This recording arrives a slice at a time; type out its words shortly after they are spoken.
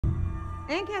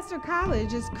Lancaster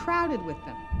College is crowded with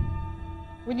them.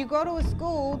 When you go to a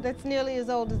school that's nearly as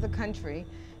old as the country,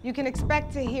 you can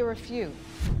expect to hear a few.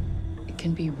 It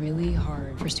can be really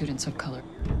hard for students of color.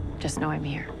 Just know I'm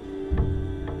here.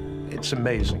 It's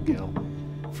amazing, Gil.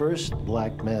 First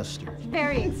black master.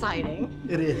 Very exciting.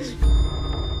 It is.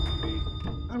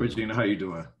 Hi, Regina. How you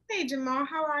doing? Hey, Jamal.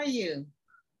 How are you?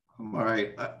 I'm all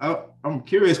right. I'm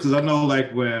curious because I know,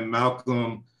 like, when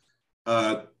Malcolm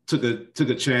took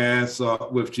a chance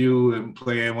with you and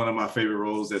playing one of my favorite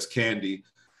roles as Candy.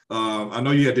 I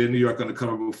know you had the New York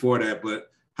Undercover before that, but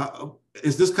how,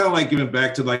 is this kind of like giving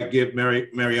back to like give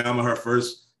Mariama her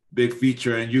first big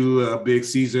feature, and you a big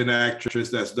seasoned actress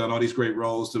that's done all these great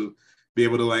roles to be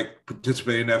able to like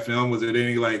participate in that film? Was it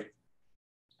any like,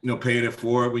 paying it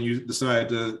forward when you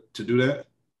decided to do that?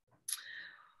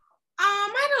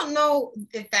 I don't know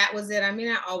if that was it. I mean,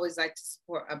 I always like to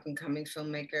support up and coming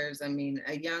filmmakers. I mean,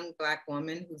 a young Black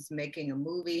woman who's making a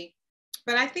movie,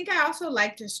 but I think I also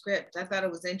liked her script. I thought it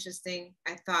was interesting.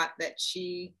 I thought that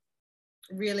she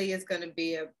really is going to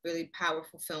be a really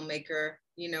powerful filmmaker,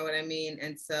 you know what I mean?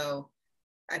 And so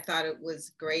I thought it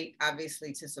was great,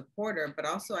 obviously, to support her, but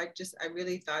also I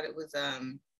really thought it was, I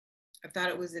thought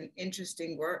it was an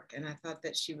interesting work, and I thought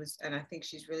that and I think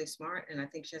she's really smart, and I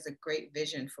think she has a great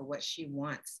vision for what she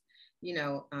wants,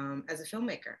 as a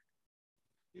filmmaker.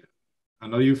 Yeah. I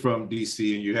know you're from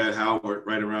DC and you had Howard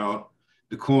right around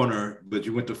the corner, but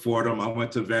you went to Fordham, I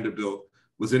went to Vanderbilt.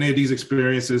 Was any of these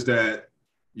experiences that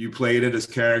you played in this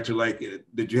character, like,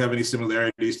 did you have any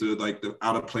similarities to like the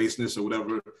out of placeness or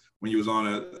whatever when you was on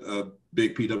a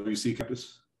big PWC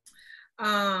campus?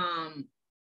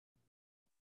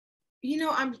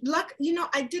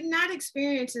 I did not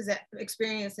experience it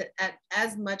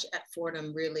as much at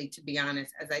Fordham, really, to be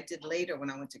honest, as I did later when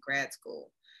I went to grad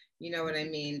school. You know what I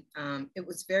mean? It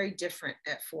was very different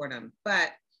at Fordham,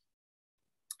 but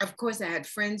of course I had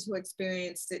friends who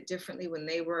experienced it differently when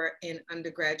they were in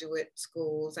undergraduate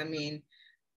schools. I mean,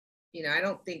 I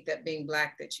don't think that being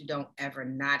Black that you don't ever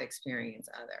not experience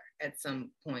other at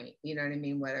some point, you know what I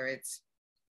mean? Whether it's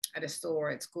at a store,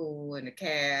 at school, in a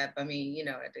cab, I mean,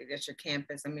 at your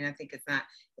campus. I mean, I think it's not,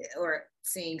 or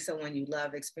seeing someone you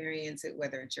love experience it,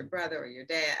 whether it's your brother or your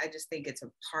dad. I just think it's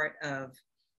so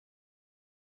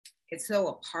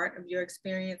a part of your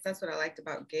experience. That's what I liked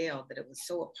about Gail, that it was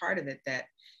so a part of it that,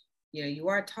 you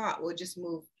are taught, well, just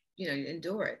move,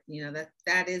 endure it.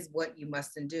 That is what you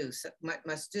must do.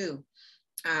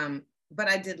 But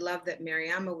I did love that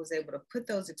Mariama was able to put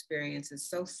those experiences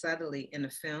so subtly in a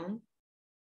film,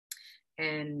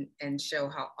 and show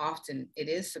how often it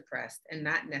is suppressed and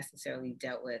not necessarily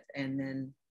dealt with. And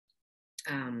then,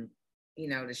 to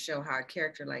show how a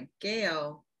character like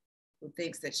Gail, who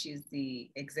thinks that she's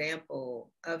the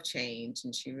example of change,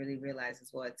 and she really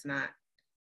realizes, well,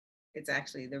 it's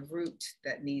actually the root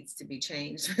that needs to be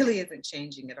changed, really isn't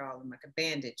changing at all. I'm like a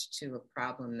bandage to a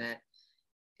problem that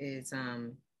is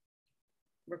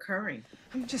recurring.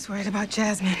 I'm just worried about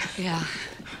Jasmine. Yeah.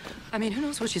 I mean, who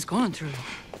knows what she's going through?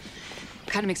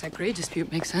 Kind of makes that grade dispute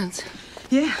make sense.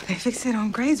 Yeah, they fixate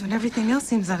on grades when everything else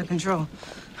seems out of control.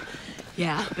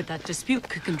 Yeah, but that dispute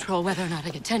could control whether or not I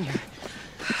get tenure.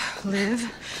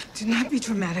 Liv, do not be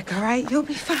dramatic, all right? You'll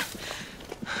be fine.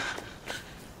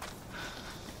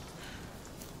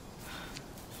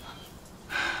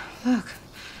 Look.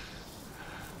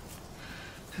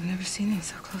 I've never seen it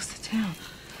so close to town.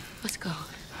 Let's go.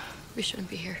 We shouldn't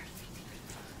be here.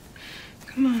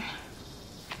 Come on.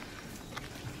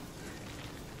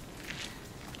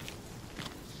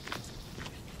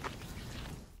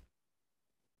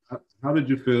 How did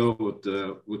you feel with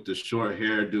the short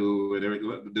hairdo and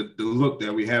everything, the look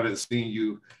that we haven't seen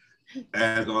you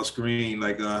as on screen?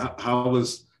 Like, how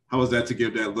was that to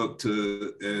give that look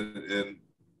to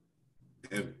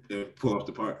and pull off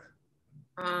the part?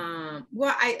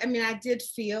 Well, I mean, I did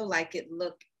feel like it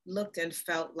looked and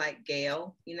felt like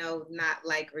Gail, not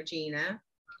like Regina,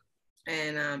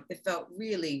 and it felt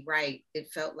really right.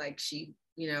 It felt like she,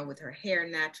 with her hair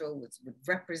natural, would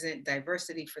represent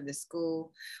diversity for the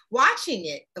school. Watching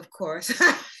it, of course,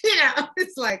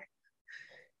 it's like,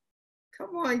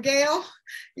 come on, Gail.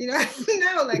 No,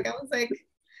 like I was like,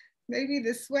 maybe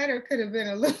the sweater could have been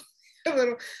a little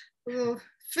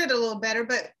fit a little better,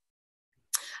 but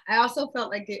I also felt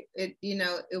like it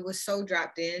was so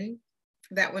dropped in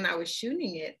that when I was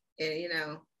shooting it,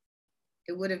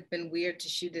 it would have been weird to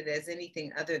shoot it as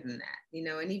anything other than that,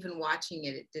 and even watching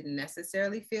it, it didn't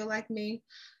necessarily feel like me.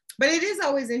 But it is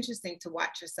always interesting to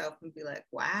watch yourself and be like,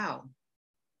 wow,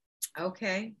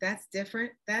 okay, that's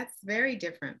different. That's very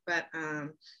different. But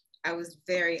I was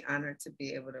very honored to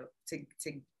be able to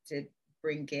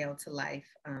bring Gail to life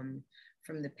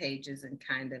from the pages and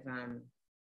kind of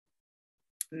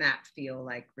not feel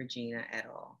like Regina at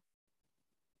all.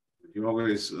 You're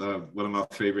always one of my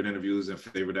favorite interviews and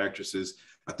favorite actresses.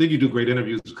 I think you do great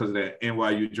interviews because of that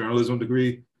NYU journalism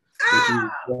degree.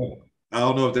 That you, I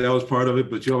don't know if that was part of it,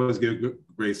 but you always give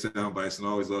great sound bites, and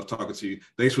I always love talking to you.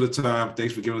 Thanks for the time.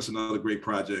 Thanks for giving us another great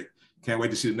project. Can't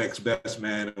wait to see the next Best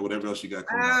Man or whatever else you got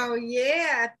coming out. Oh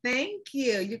yeah, thank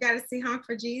you. You got to see Honk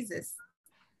for Jesus.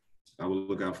 I will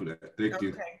look out for that. Thank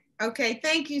you. Okay,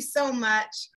 thank you so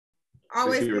much.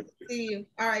 Always good to see you.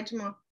 All right, Jamal.